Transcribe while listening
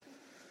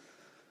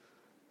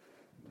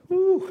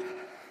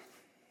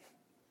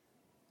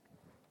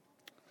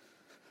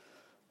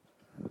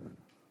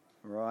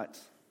right.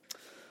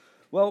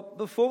 Well,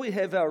 before we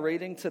have our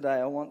reading today,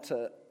 I want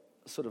to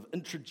sort of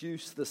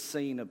introduce the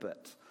scene a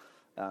bit.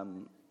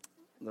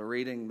 The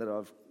reading that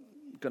I'm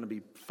going to be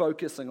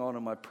focusing on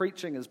in my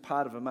preaching is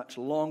part of a much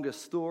longer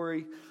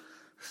story,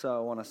 so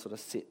I want to sort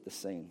of set the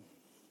scene.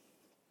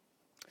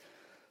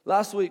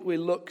 Last week we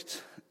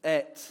looked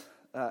at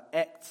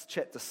Acts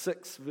chapter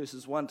 6,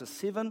 verses 1 to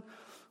 7,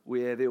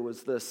 where there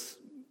was this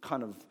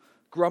kind of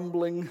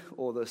grumbling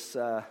or this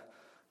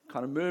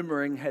kind of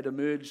murmuring had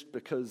emerged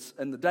because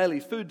in the daily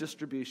food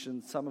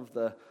distribution, some of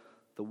the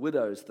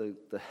widows, the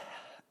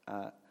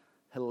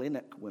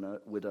Hellenic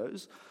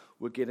widows,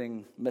 were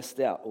getting missed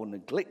out or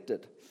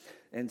neglected.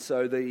 And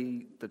so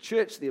the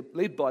church,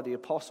 led by the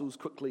apostles,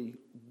 quickly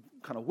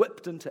kind of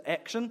whipped into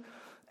action,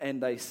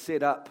 and they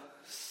set up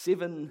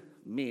 7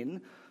 men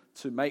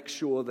to make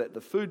sure that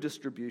the food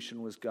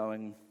distribution was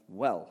going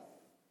well.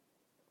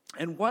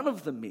 And one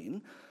of the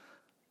men,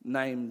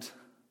 named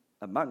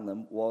among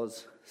them,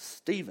 was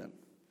Stephen,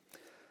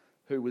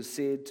 who was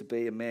said to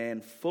be a man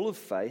full of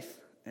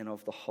faith and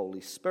of the Holy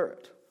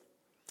Spirit.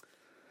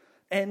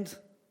 And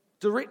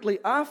directly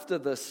after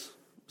this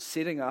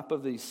setting up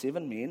of these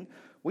 7 men,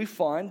 we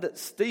find that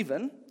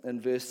Stephen,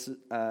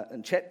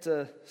 in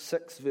chapter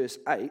 6, verse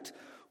 8,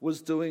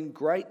 was doing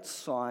great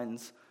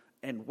signs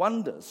and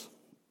wonders.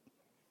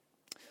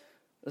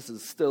 This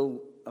is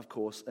still, of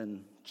course,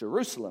 in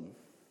Jerusalem.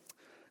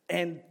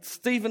 And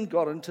Stephen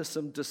got into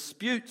some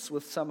disputes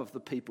with some of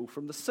the people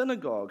from the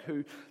synagogue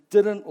who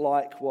didn't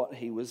like what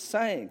he was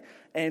saying.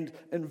 And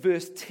in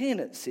verse 10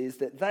 it says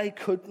that they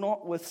could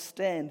not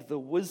withstand the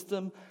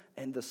wisdom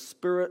and the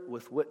spirit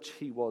with which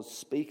he was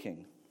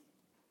speaking.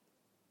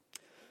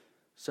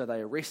 So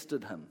they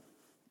arrested him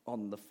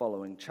on the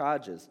following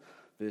charges,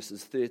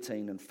 verses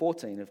 13 and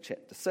 14 of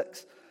chapter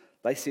 6.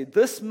 They said,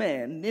 "This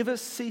man never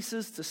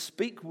ceases to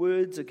speak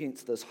words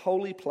against this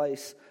holy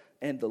place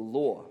and the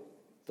law."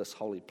 This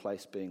holy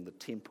place being the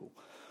temple.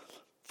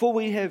 "For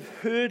we have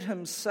heard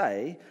him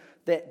say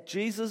that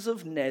Jesus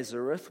of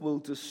Nazareth will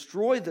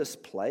destroy this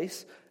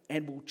place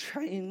and will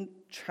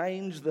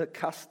change the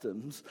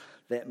customs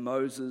that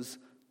Moses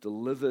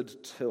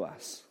delivered to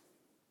us."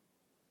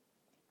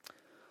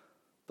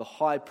 The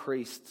high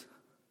priest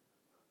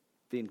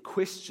then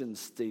questions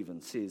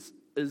Stephen, says,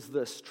 "Is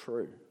this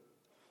true?"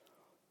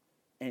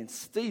 And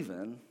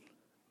Stephen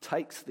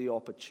takes the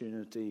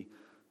opportunity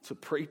to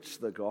preach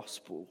the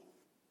gospel.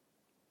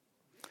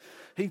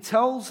 He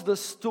tells the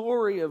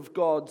story of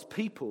God's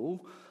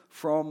people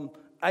from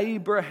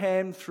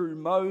Abraham through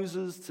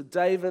Moses to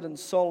David and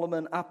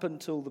Solomon up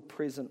until the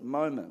present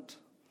moment.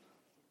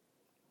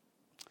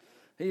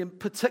 He in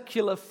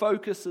particular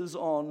focuses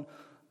on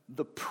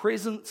the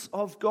presence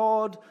of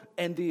God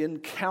and the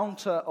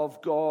encounter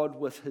of God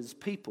with his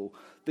people.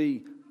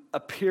 The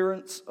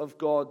appearance of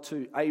God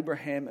to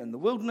Abraham in the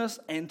wilderness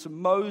and to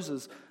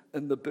Moses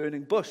in the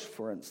burning bush,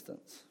 for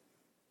instance.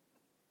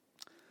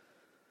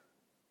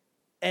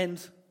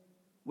 And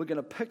we're going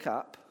to pick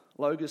up,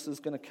 Logos is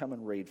going to come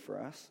and read for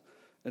us,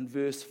 in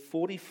verse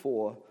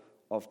 44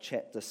 of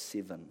chapter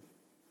 7.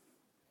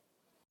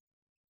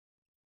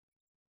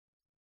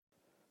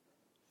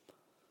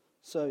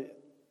 So,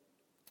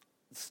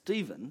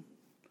 Stephen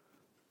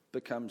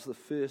becomes the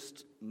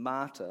first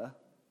martyr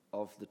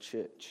of the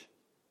church.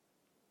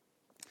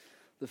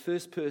 The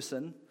first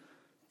person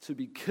to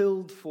be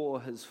killed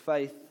for his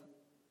faith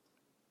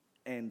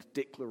and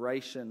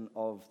declaration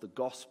of the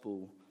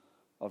gospel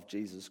of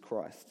Jesus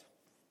Christ.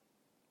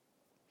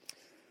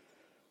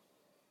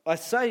 I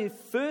say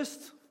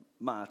first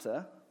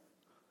martyr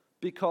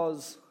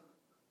because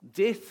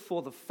death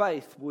for the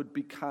faith would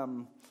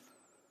become,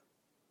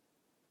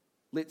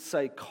 let's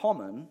say,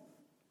 common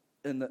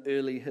in the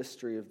early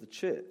history of the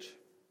church.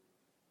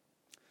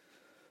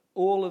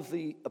 All of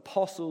the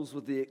apostles,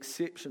 with the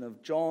exception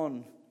of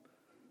John,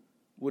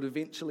 would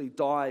eventually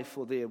die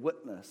for their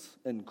witness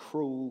in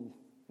cruel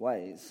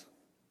ways.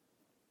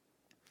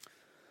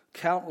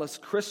 Countless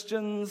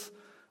Christians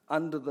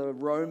under the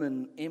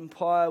Roman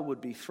Empire would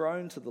be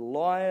thrown to the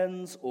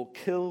lions or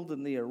killed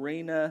in the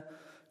arena,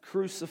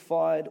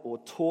 crucified or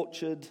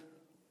tortured.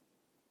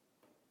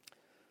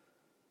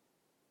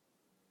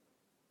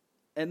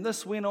 And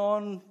this went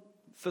on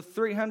for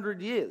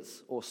 300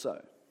 years or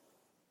so,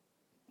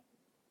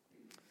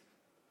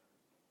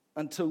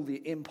 until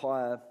the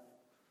empire,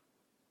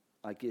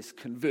 I guess,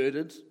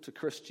 converted to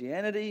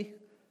Christianity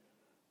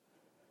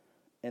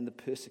and the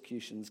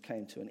persecutions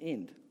came to an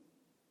end.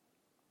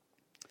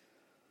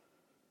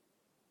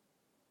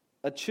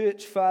 A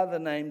church father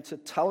named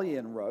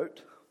Tertullian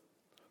wrote,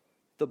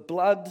 "The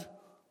blood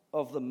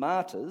of the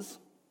martyrs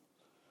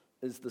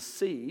is the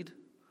seed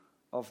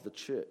of the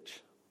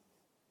church."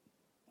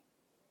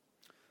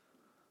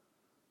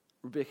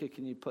 Rebecca,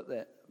 can you put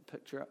that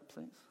picture up,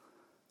 please?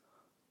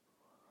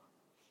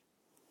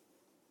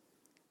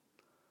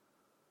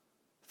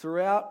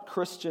 Throughout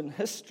Christian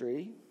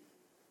history,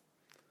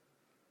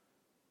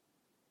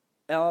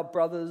 our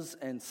brothers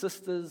and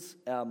sisters,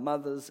 our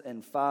mothers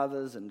and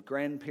fathers and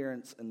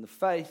grandparents in the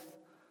faith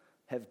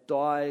have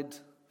died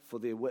for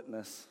their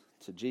witness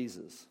to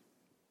Jesus.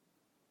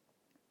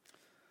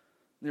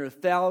 There are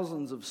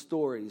thousands of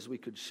stories we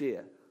could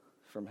share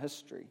from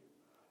history.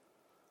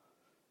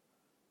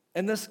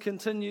 And this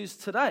continues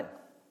today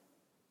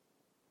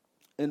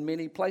in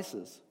many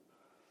places.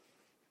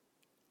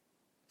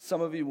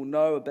 Some of you will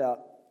know about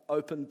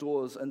Open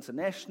Doors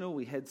International.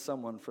 We had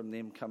someone from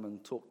them come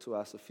and talk to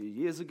us a few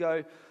years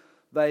ago.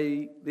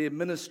 Their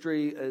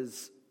ministry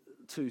is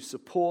to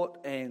support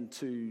and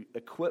to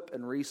equip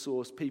and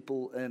resource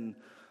people in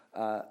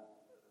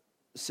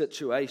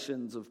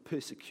situations of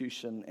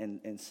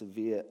persecution and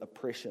severe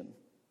oppression.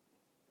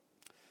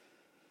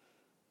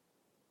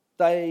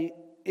 They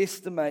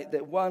estimate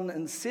that 1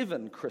 in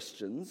 7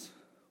 Christians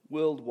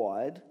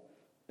worldwide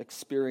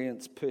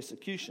experience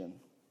persecution.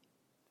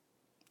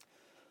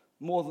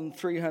 More than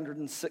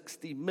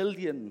 360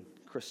 million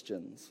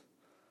Christians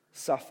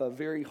suffer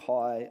very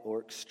high or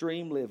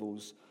extreme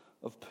levels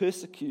of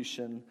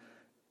persecution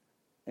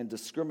and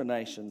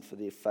discrimination for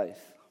their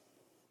faith.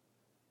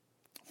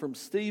 From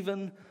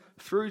Stephen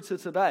through to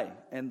today,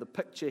 and the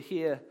picture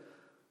here,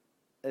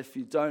 if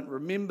you don't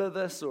remember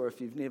this or if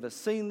you've never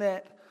seen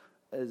that,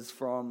 is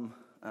from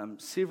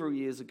several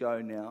years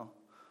ago now,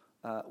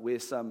 where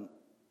some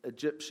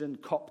Egyptian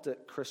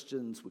Coptic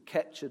Christians were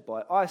captured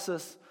by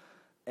ISIS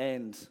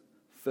and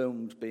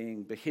filmed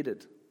being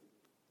beheaded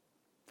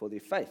for their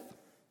faith.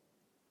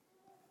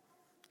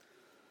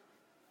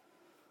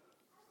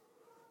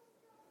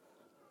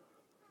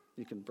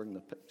 You can bring the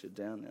picture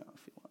down now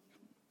if you want.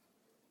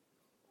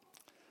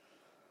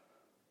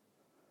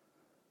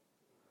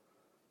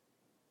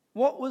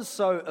 What was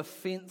so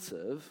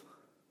offensive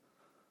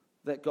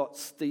that got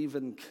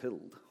Stephen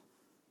killed?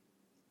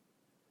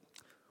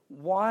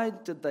 Why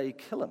did they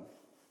kill him?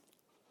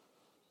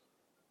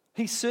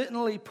 He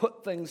certainly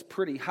put things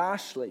pretty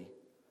harshly.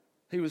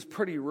 He was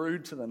pretty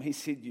rude to them. He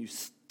said, "You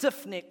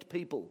stiff-necked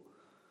people,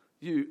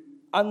 you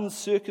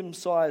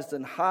uncircumcised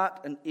in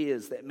heart and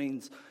ears." That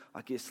means,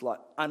 I guess, like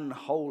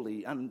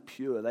unholy,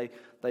 impure.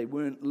 They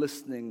weren't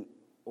listening,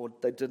 or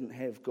they didn't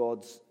have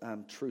God's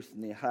truth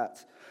in their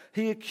hearts.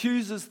 He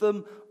accuses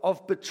them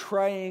of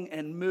betraying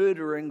and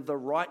murdering the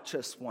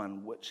righteous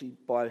one,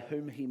 by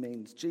whom he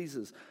means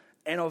Jesus,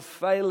 and of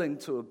failing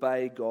to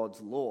obey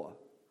God's law.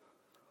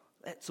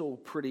 That's all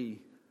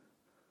pretty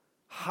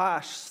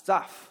harsh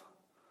stuff.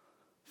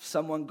 If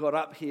someone got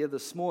up here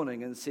this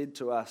morning and said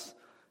to us,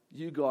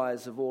 "You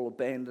guys have all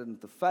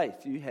abandoned the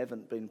faith. You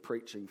haven't been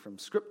preaching from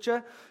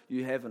Scripture.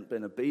 You haven't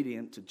been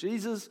obedient to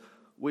Jesus,"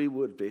 we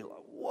would be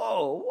like,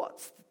 "Whoa,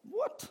 what?"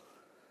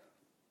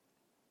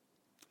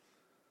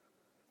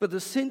 But the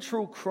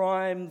central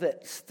crime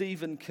that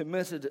Stephen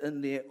committed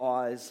in their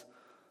eyes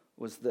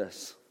was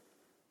this.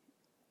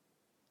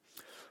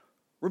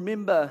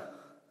 Remember,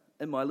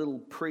 in my little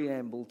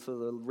preamble to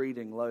the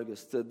reading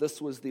Logos did, this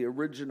was the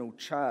original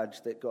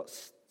charge that got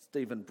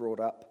Stephen brought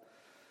up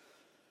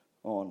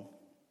on.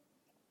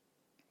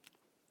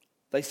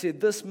 They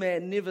said, "This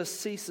man never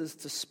ceases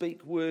to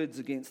speak words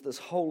against this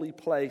holy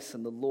place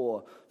and the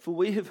law. For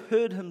we have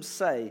heard him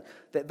say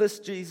that this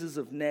Jesus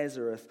of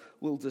Nazareth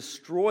will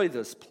destroy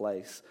this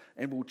place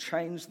and will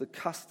change the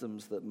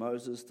customs that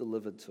Moses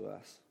delivered to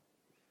us."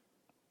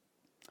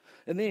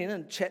 And then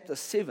in chapter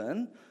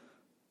 7,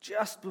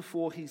 just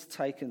before he's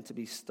taken to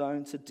be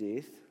stoned to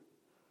death,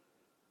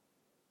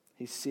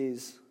 he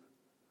says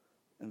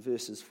in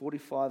verses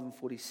 45 and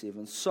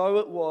 47, "So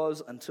it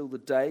was until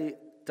the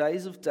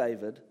days of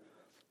David,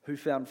 who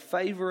found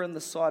favor in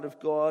the sight of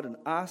God and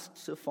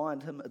asked to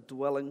find him a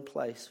dwelling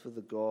place for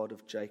the God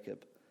of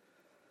Jacob.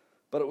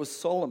 But it was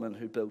Solomon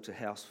who built a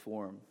house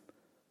for him."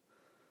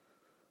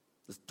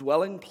 This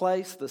dwelling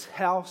place, this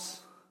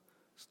house,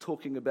 is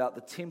talking about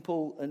the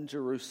temple in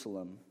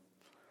Jerusalem.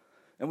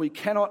 And we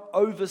cannot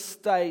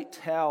overstate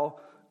how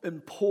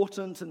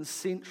important and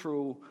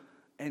central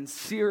and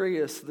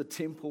serious the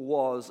temple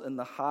was in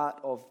the heart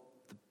of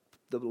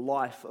the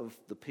life of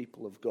the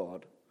people of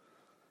God.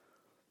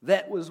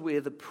 That was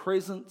where the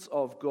presence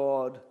of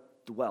God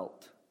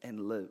dwelt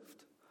and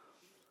lived.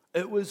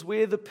 It was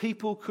where the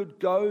people could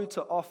go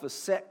to offer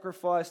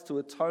sacrifice, to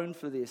atone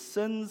for their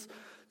sins,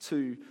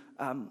 to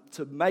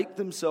make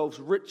themselves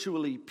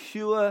ritually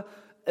pure.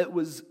 It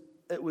was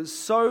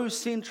so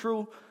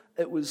central,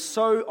 it was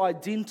so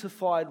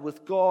identified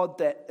with God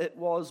that it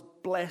was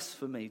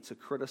blasphemy to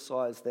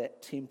criticize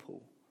that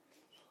temple.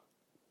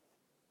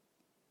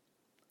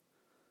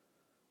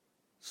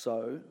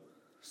 So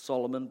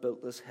Solomon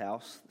built this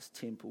house, this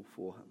temple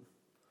for him.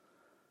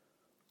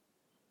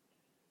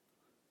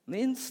 And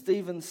then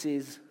Stephen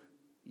says,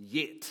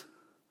 "Yet."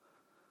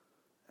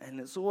 And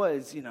it's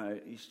always,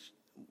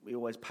 we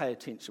always pay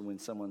attention when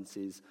someone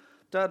says,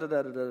 da da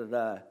da da da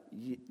da,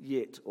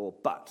 yet, or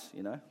but,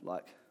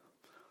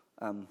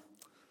 I'm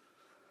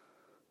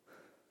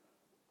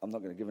not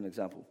going to give an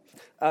example.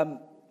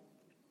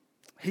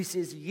 He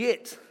says,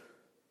 "Yet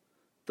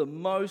the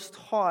Most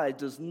High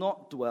does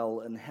not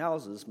dwell in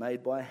houses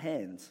made by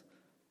hands,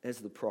 as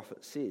the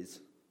prophet says."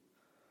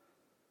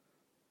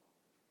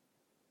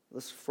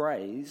 This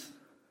phrase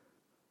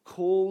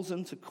calls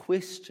into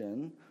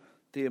question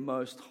their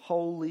most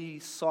holy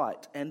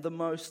site and the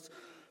most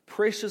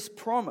precious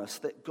promise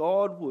that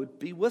God would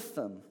be with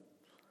them.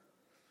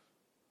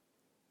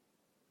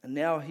 And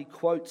now he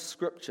quotes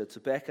scripture to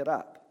back it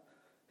up.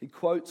 He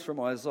quotes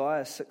from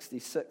Isaiah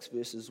 66,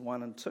 verses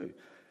 1 and 2.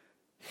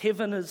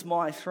 Heaven is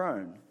my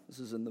throne, this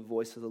is in the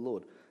voice of the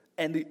Lord,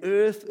 and the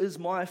earth is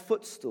my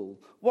footstool.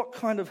 What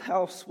kind of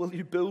house will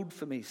you build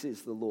for me,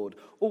 says the Lord?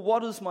 Or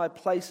what is my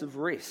place of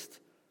rest?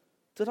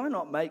 Did I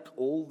not make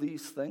all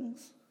these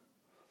things?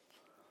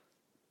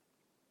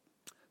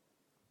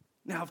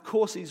 Now, of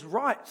course, he's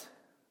right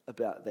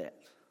about that.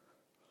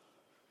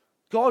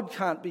 God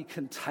can't be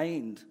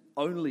contained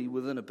only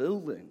within a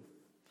building.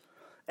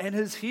 And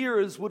his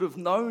hearers would have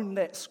known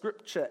that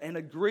scripture and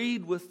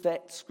agreed with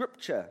that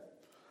scripture.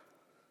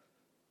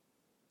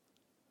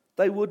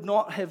 They would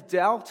not have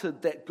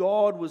doubted that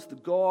God was the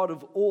God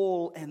of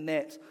all, and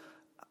that,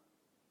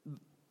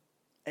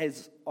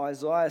 as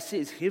Isaiah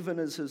says, heaven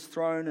is his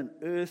throne and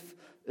earth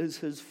is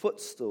his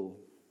footstool.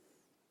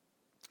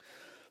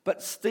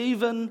 But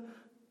Stephen,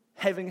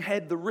 having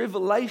had the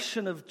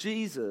revelation of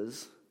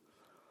Jesus,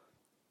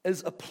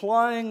 is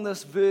applying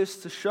this verse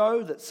to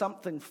show that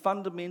something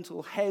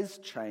fundamental has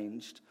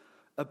changed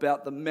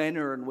about the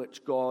manner in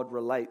which God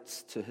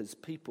relates to his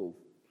people.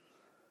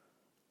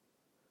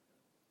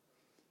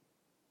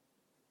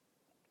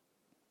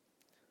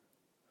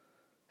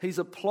 He's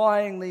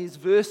applying these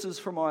verses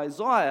from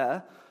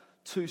Isaiah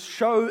to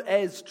show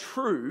as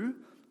true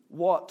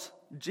what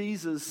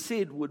Jesus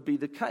said would be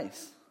the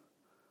case.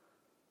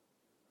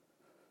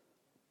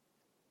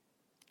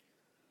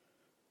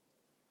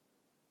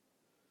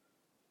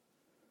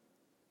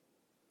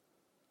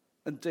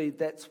 Indeed,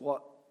 that's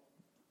what,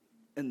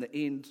 in the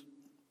end,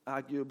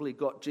 arguably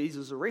got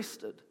Jesus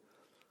arrested.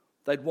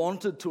 They'd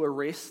wanted to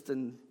arrest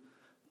and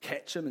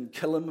catch him and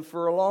kill him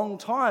for a long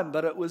time,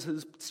 but it was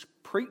his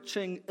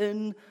preaching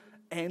in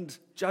and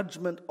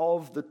judgment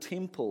of the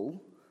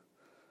temple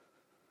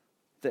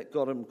that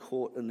got him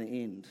caught in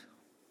the end.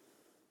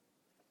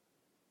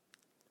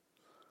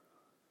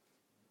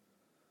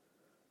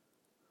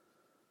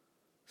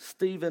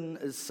 Stephen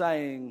is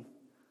saying,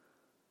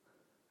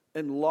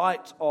 in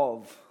light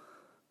of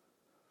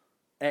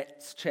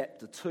Acts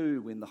chapter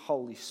 2, when the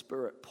Holy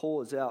Spirit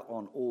pours out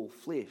on all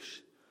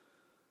flesh,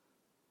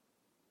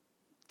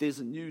 there's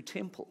a new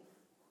temple.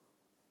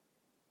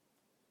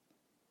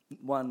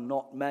 One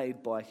not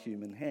made by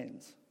human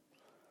hands.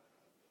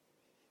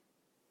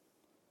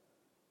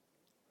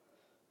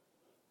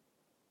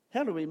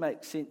 How do we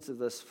make sense of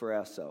this for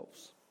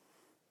ourselves?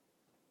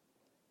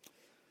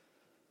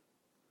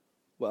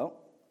 Well,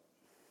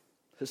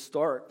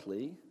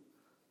 historically,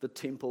 the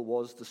temple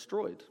was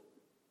destroyed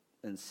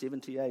in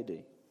 70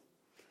 AD.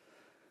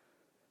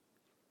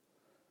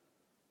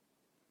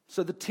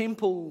 So the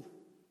temple,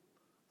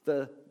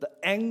 the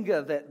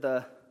anger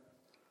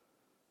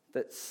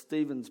that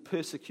Stephen's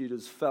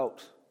persecutors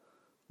felt,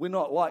 we're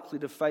not likely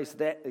to face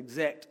that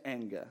exact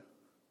anger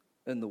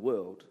in the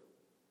world.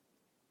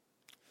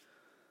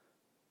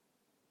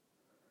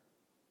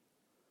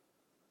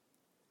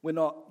 We're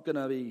not going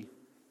to be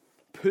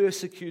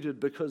persecuted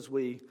because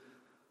we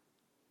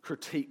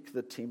critique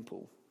the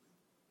temple.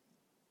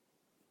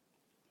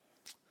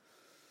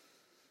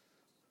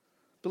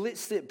 But let's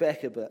step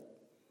back a bit.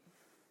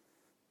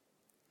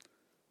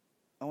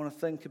 I want to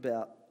think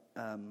about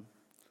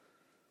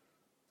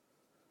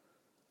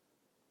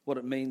what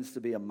it means to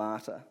be a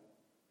martyr.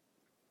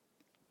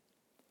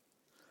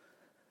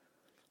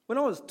 When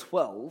I was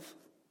 12,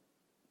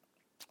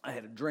 I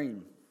had a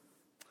dream.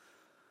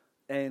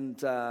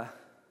 And I'd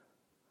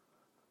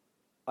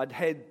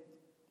had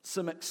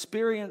some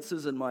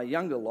experiences in my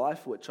younger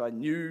life which I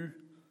knew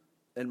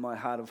in my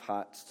heart of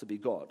hearts to be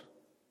God.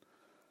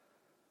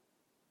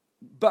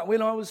 But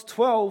when I was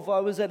 12, I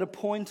was at a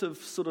point of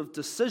sort of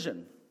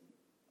decision.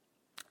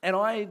 And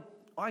I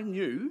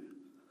knew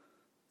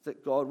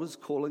that God was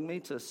calling me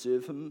to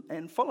serve him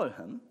and follow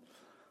him.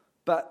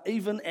 But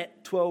even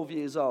at 12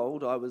 years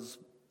old, I was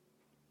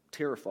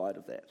terrified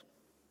of that.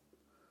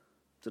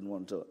 Didn't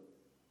want to do it.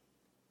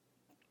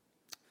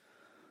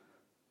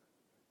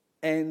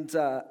 And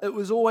it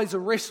was always a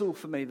wrestle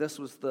for me. This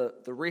was the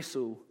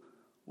wrestle,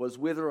 was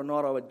whether or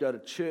not I would go to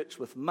church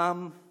with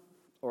Mum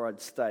or I'd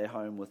stay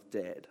home with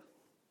Dad.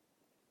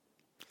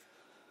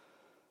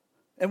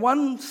 And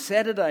one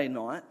Saturday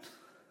night,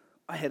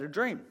 I had a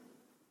dream.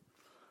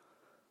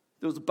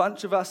 There was a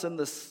bunch of us in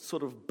this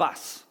sort of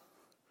bus,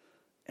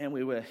 and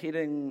we were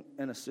heading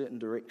in a certain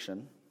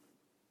direction.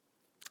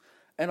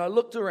 And I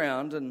looked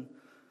around, and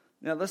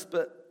now this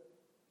bit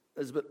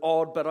is a bit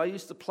odd, but I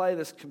used to play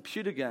this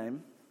computer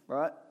game,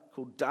 right,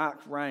 called Dark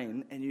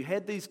Reign, and you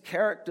had these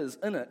characters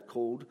in it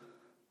called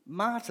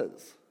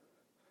martyrs.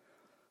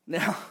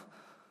 Now,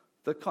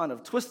 the kind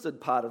of twisted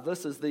part of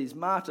this is these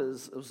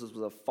martyrs, this was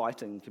a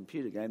fighting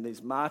computer game,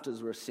 these martyrs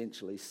were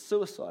essentially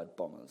suicide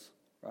bombers,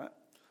 right?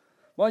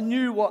 Well, I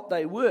knew what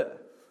they were.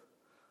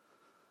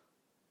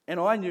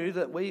 And I knew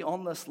that we,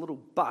 on this little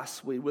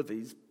bus, we were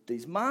these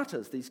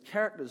martyrs, these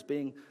characters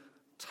being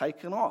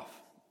taken off.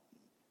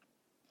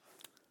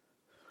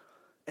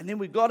 And then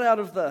we got out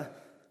of the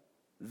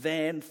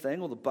van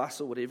thing or the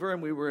bus or whatever,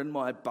 and we were in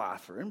my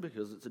bathroom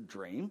because it's a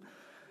dream.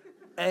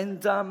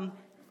 And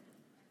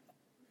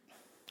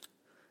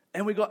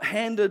we got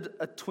handed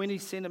a 20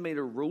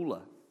 centimetre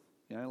ruler,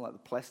 like the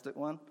plastic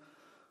one.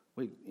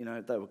 They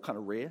were kind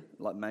of rare,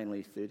 like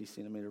mainly 30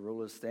 centimetre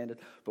rulers standard,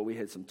 but we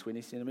had some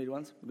 20 centimetre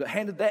ones. We got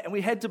handed that, and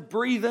we had to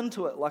breathe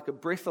into it like a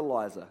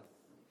breathalyzer.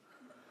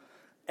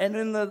 And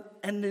in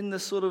the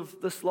sort of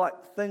this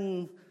like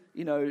thing,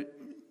 I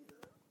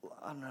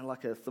don't know,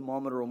 like a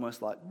thermometer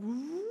almost, like,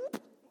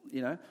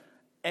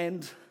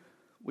 and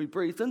we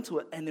breathed into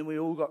it, and then we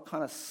all got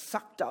kind of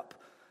sucked up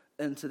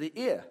into the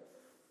air.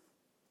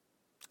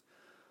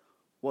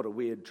 What a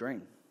weird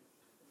dream.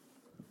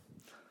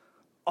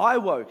 I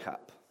woke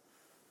up,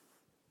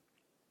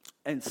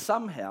 and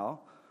somehow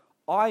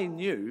I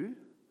knew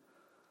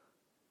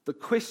the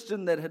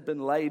question that had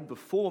been laid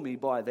before me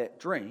by that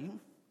dream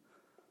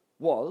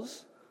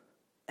was,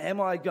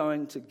 am I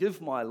going to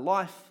give my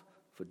life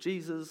for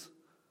Jesus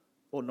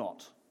or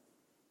not?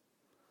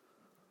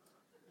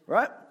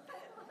 Right?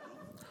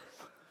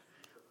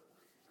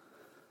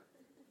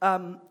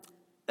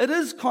 It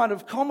is kind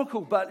of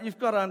comical, but you've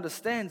got to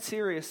understand,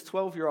 serious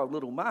 12-year-old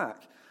little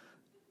Mark,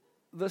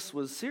 this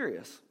was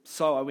serious.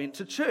 So I went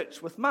to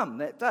church with Mum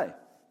that day.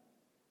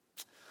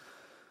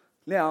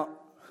 Now,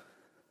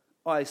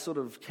 I sort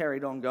of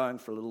carried on going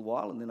for a little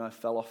while, and then I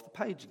fell off the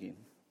page again.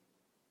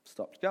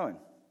 Stopped going.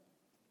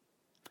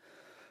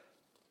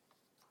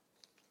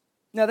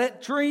 Now,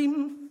 that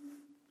dream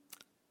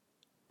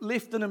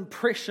left an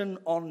impression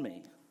on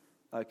me,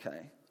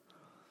 okay,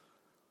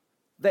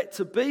 that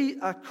to be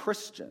a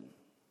Christian,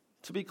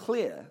 to be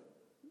clear,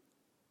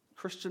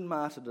 Christian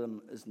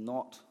martyrdom is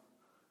not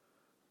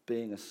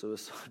being a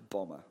suicide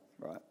bomber,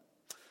 right?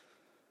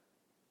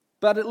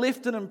 But it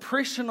left an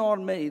impression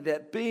on me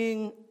that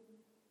being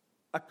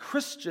a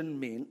Christian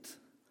meant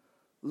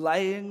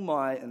laying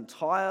my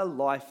entire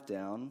life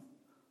down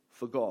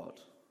for God.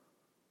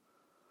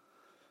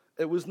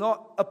 It was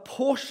not a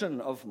portion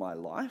of my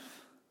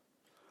life.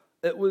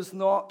 It was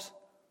not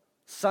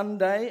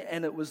Sunday,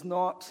 and it was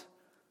not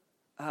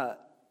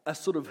a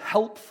sort of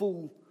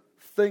helpful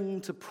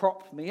thing to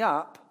prop me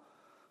up.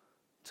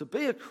 To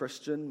be a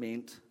Christian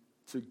meant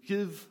to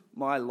give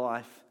my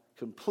life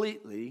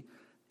completely,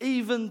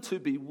 even to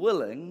be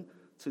willing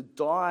to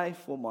die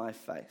for my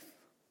faith.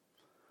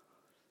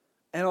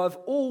 And I've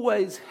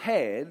always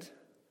had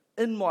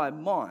in my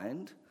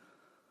mind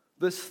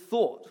this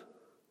thought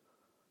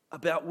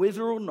about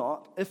whether or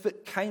not, if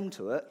it came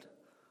to it,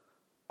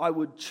 I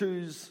would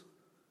choose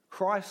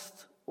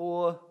Christ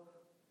or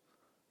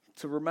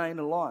to remain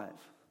alive.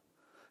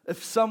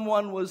 If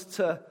someone was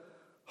to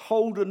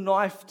hold a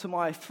knife to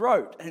my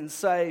throat and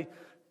say,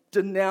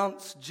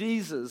 denounce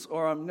Jesus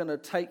or I'm going to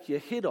take your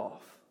head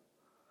off,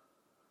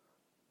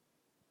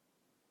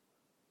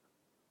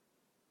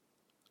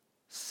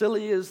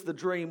 silly as the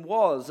dream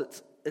was,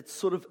 it's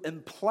sort of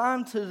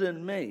implanted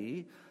in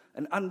me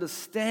an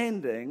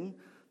understanding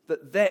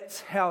that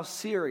that's how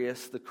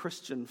serious the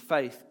Christian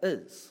faith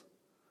is.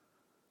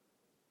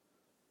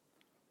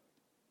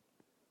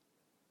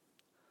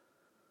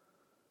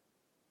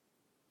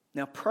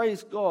 Now,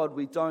 praise God,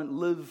 we don't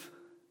live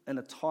in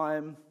a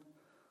time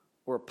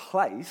or a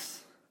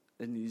place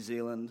in New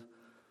Zealand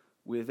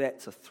where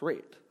that's a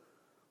threat.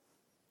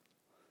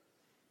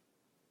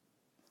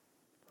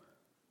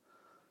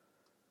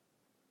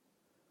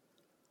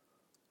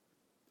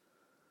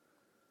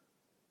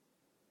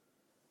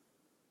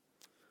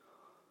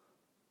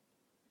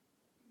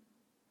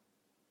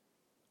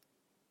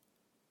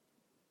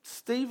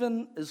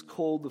 Stephen is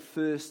called the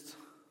first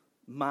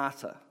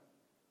martyr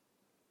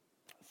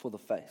for the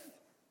faith.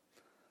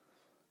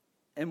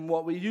 And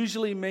what we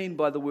usually mean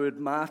by the word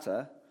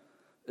martyr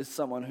is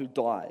someone who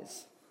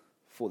dies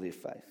for their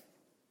faith,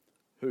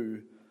 who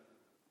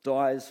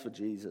dies for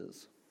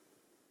Jesus.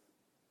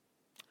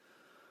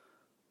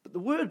 But the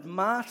word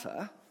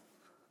martyr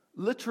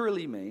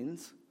literally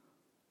means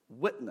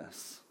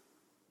witness.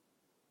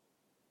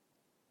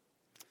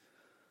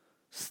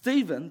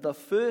 Stephen, the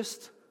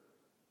first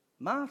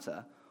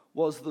martyr,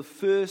 was the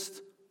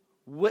first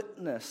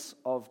witness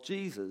of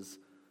Jesus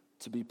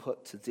to be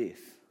put to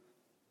death.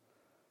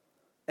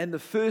 And the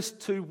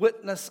first to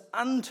witness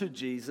unto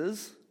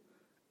Jesus,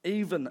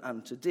 even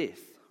unto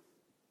death.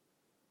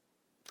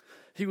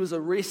 He was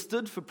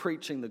arrested for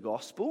preaching the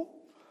gospel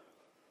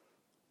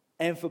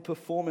and for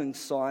performing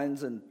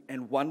signs and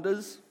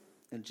wonders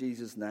in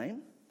Jesus'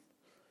 name.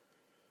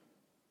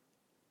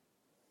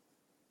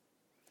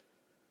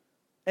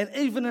 And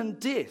even in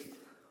death,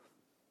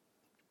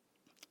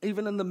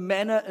 even in the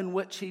manner in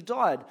which he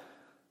died,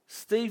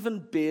 Stephen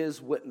bears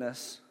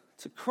witness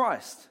to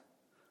Christ.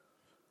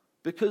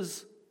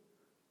 Because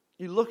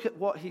you look at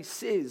what he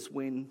says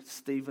when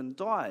Stephen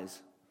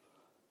dies.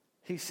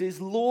 He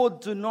says, Lord,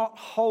 do not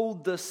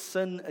hold this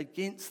sin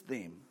against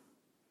them.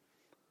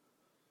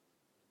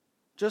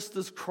 Just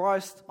as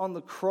Christ on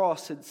the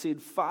cross had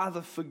said,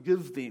 Father,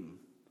 forgive them.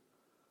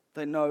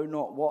 They know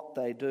not what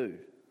they do.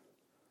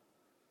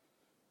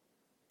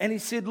 And he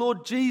said,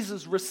 Lord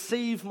Jesus,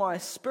 receive my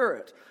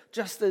spirit.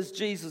 Just as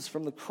Jesus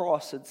from the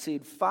cross had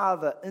said,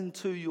 Father,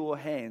 into your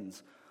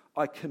hands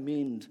I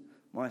commend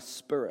my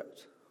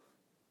spirit.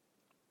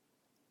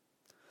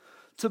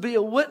 To be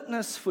a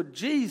witness for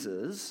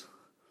Jesus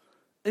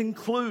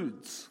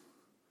includes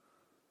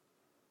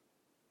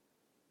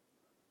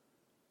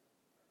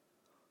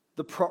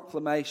the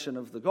proclamation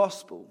of the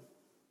gospel,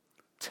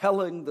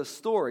 telling the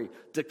story,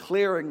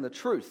 declaring the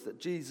truth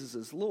that Jesus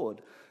is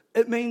Lord.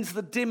 It means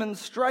the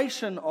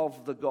demonstration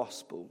of the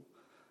gospel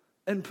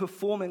in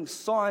performing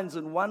signs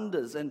and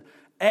wonders and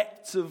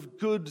acts of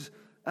good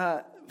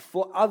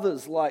for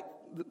others, like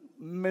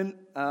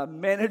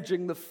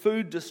managing the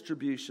food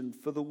distribution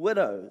for the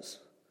widows.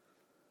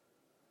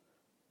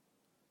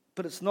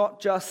 But it's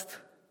not just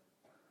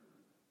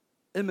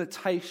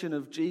imitation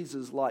of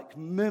Jesus like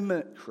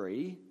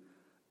mimicry.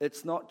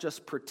 It's not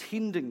just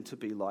pretending to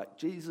be like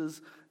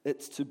Jesus.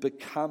 It's to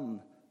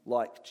become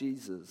like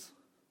Jesus.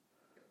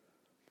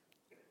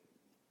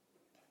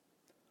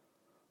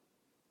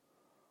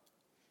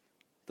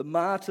 The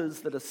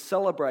martyrs that are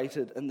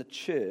celebrated in the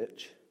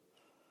church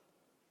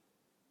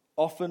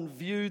often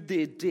viewed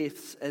their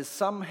deaths as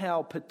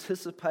somehow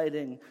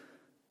participating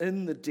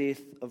in the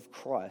death of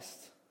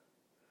Christ.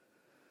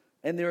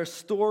 And there are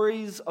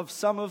stories of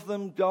some of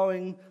them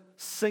going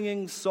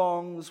singing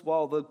songs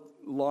while the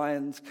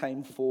lions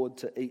came forward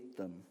to eat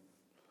them.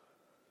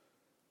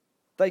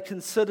 They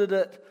considered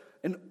it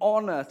an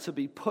honor to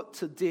be put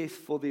to death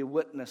for their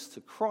witness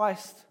to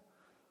Christ,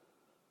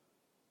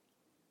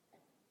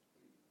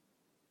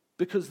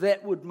 because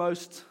that would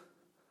most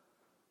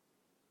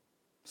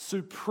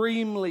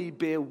supremely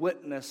bear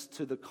witness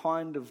to the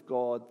kind of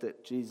God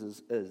that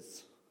Jesus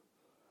is.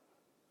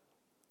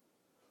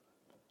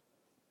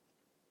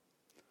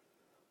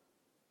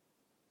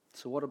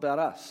 So what about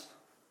us?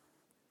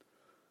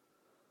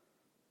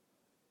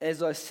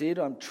 As I said,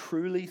 I'm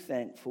truly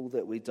thankful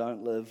that we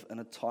don't live in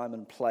a time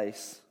and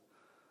place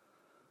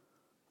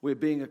where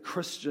being a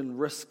Christian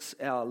risks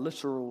our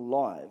literal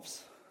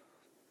lives.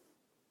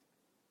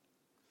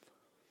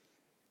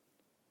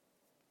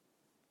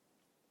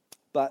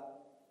 But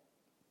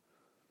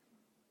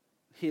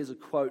here's a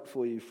quote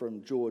for you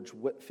from George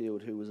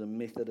Whitefield, who was a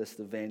Methodist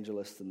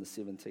evangelist in the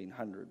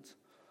 1700s.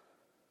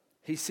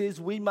 He says,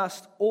 "We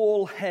must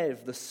all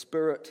have the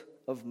spirit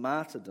of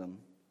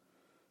martyrdom,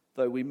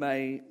 though we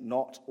may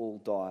not all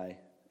die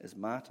as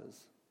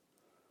martyrs."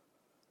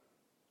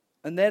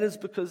 And that is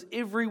because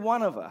every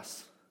one of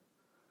us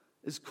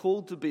is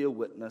called to be a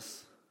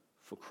witness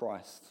for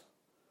Christ.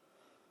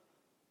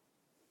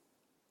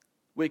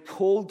 We're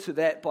called to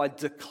that by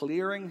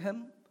declaring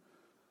Him,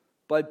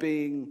 by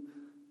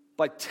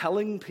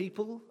telling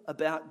people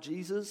about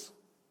Jesus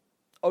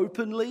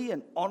openly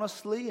and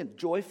honestly and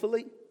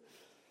joyfully,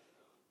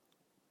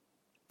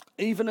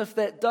 even if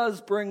that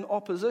does bring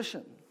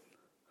opposition.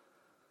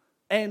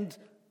 And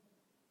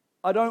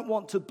I don't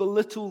want to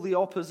belittle the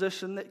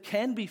opposition that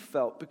can be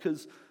felt,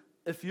 because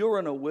if you're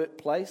in a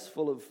workplace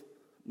full of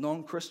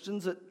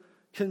non-Christians, it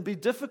can be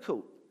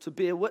difficult to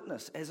bear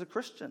witness as a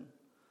Christian.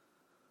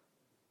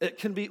 It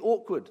can be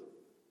awkward.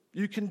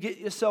 You can get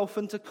yourself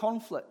into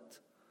conflict.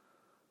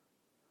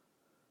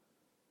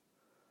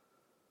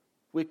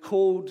 We're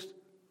called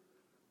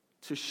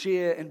to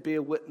share and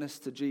bear witness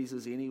to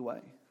Jesus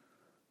anyway,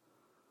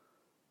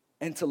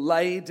 and to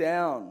lay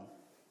down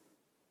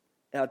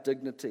our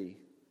dignity,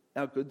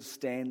 our good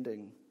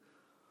standing,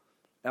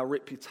 our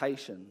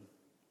reputation,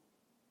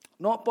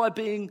 not by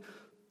being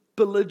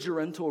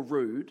belligerent or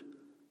rude,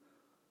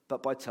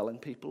 but by telling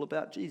people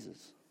about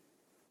Jesus.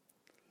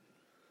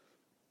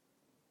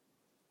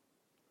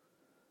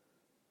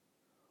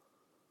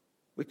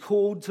 We're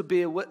called to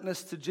bear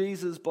witness to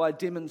Jesus by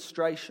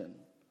demonstration,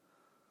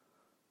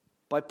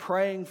 by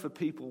praying for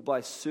people,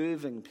 by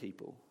serving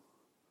people.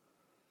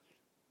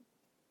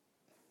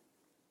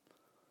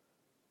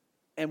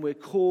 And we're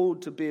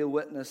called to bear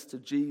witness to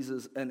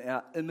Jesus in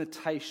our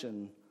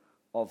imitation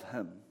of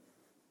Him.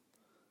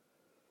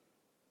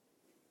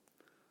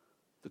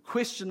 The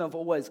question I've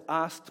always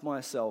asked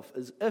myself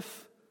is,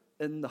 if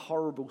in the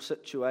horrible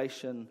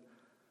situation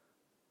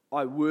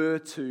I were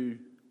to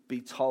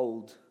be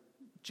told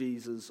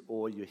Jesus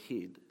or your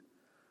head,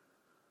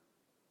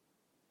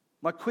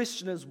 my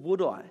question is,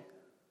 would I?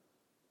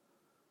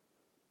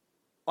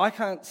 I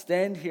can't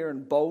stand here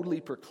and boldly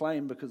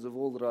proclaim, because of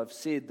all that I've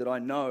said, that I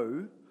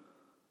know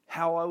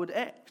how I would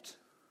act.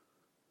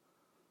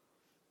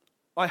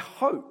 I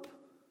hope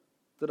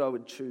that I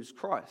would choose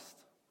Christ.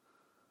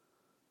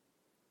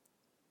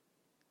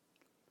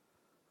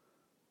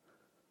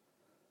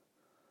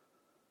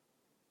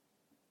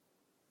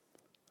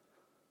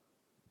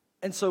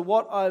 And so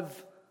what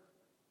I've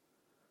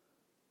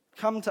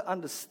come to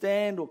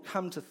understand or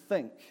come to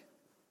think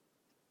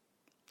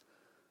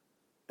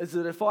is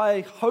that if I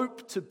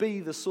hope to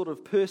be the sort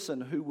of person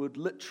who would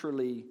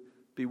literally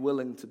be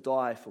willing to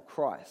die for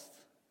Christ,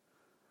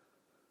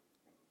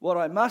 what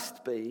I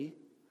must be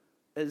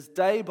is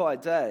day by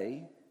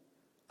day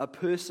a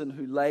person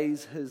who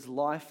lays his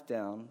life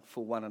down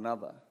for one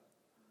another.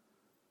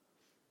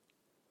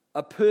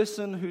 a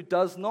person who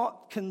does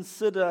not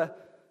consider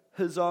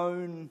his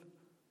own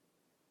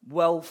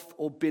wealth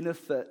or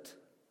benefit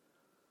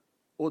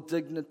or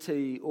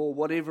dignity or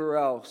whatever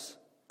else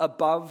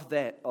above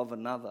that of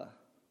another.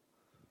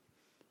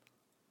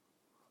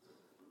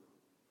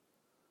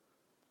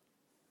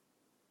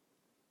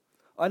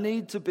 I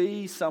need to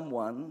be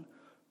someone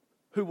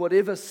who,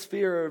 whatever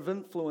sphere of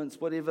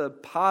influence, whatever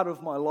part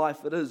of my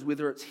life it is,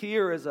 whether it's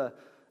here as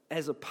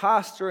a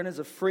pastor and as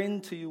a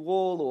friend to you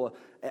all, or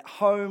at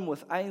home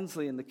with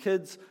Ainsley and the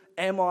kids,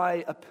 am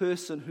I a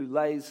person who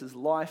lays his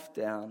life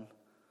down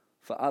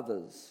for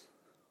others?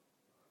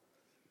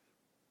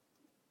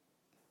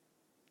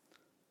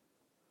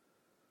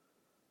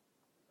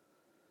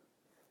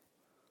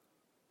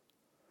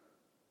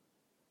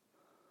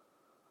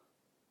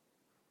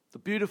 The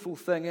beautiful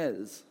thing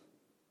is,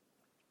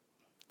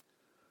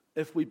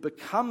 if we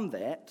become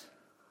that,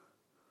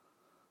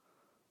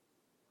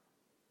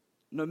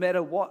 no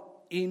matter what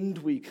end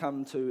we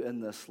come to in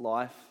this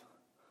life,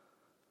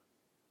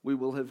 we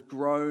will have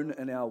grown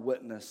in our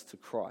witness to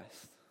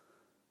Christ.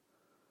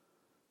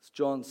 As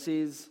John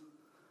says,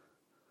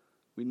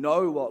 we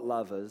know what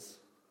love is.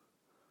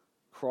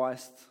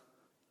 Christ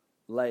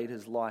laid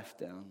his life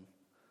down,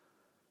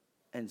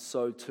 and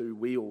so too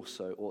we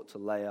also ought to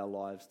lay our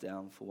lives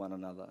down for one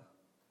another.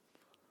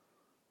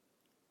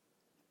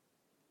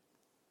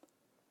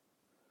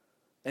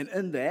 And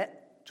in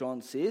that,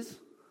 John says,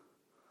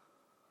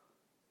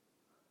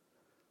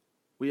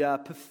 we are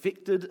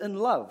perfected in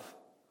love.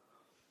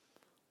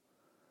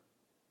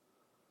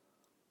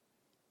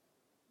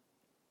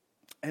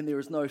 And there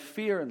is no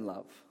fear in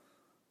love.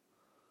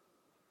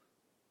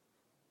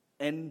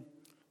 And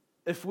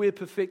if we're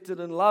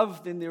perfected in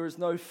love, then there is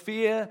no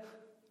fear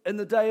in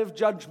the day of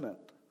judgment.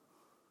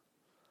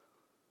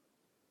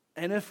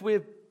 And if we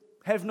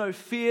have no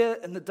fear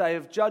in the day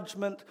of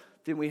judgment,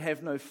 then we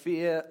have no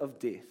fear of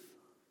death.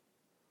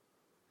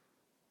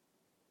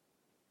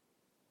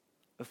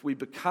 If we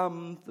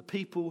become the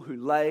people who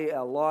lay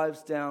our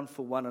lives down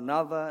for one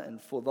another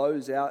and for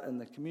those out in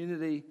the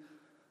community,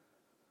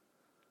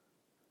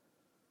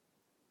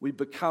 we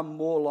become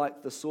more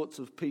like the sorts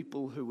of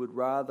people who would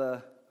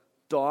rather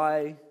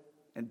die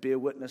and bear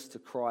witness to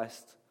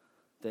Christ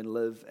than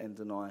live and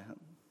deny him.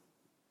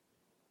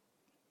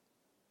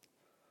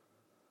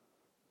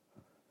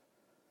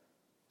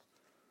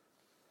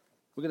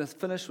 We're going to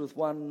finish with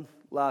one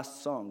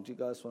last song. Do you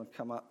guys want to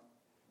come up?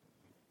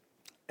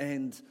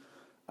 And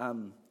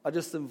I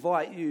just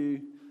invite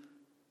you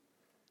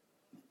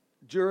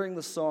during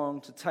the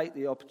song to take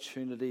the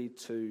opportunity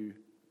to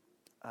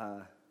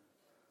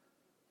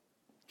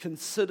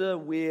consider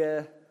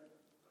where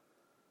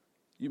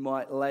you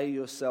might lay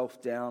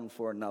yourself down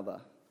for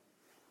another.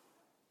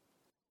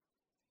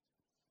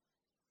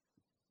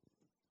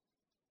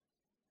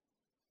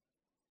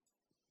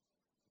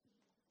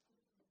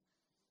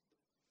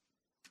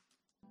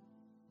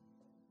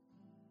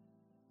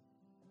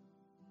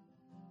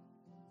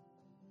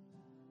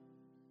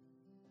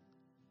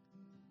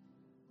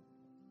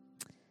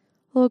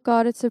 Lord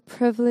God, it's a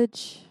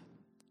privilege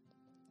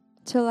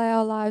to lay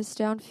our lives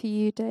down for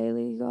you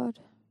daily, God.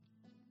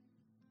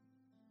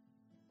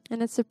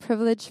 And it's a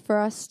privilege for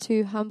us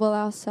to humble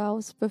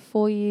ourselves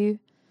before you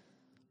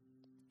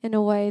in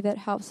a way that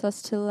helps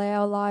us to lay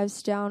our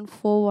lives down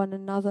for one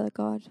another,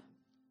 God.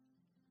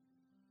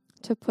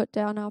 To put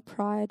down our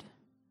pride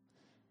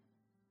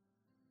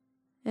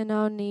and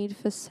our need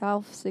for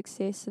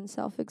self-success and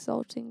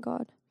self-exalting,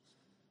 God.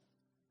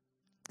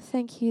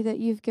 Thank you that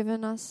you've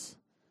given us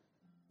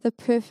the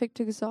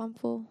perfect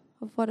example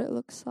of what it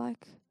looks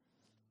like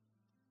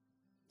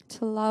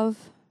to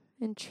love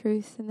in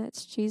truth, and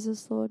that's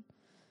Jesus, Lord.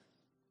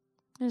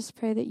 I just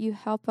pray that you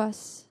help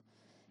us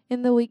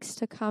in the weeks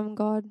to come,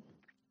 God,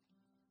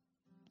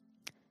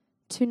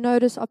 to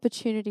notice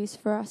opportunities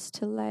for us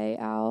to lay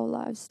our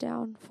lives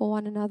down for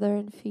one another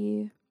and for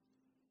you.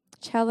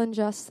 Challenge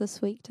us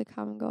this week to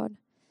come, God,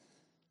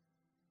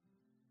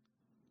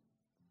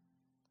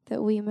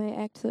 that we may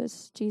act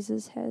as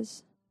Jesus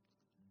has.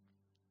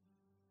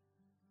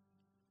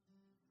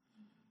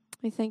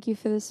 We thank you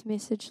for this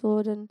message,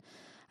 Lord, and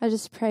I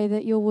just pray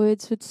that your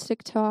words would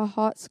stick to our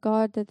hearts,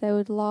 God, that they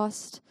would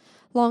last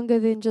longer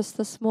than just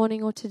this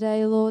morning or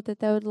today, Lord, that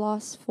they would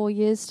last for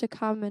years to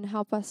come and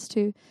help us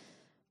to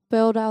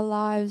build our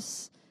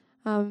lives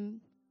in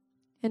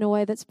a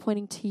way that's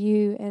pointing to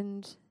you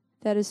and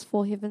that is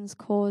for heaven's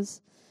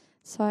cause.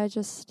 So I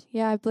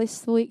bless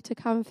the week to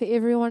come for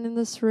everyone in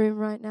this room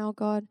right now,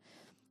 God,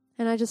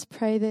 and I just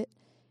pray that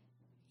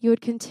you would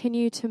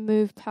continue to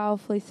move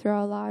powerfully through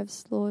our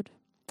lives, Lord.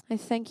 I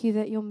thank you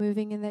that you're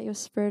moving and that your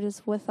Spirit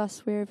is with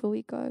us wherever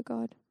we go,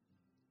 God.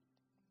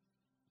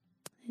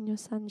 In your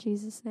Son,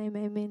 Jesus' name,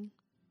 amen.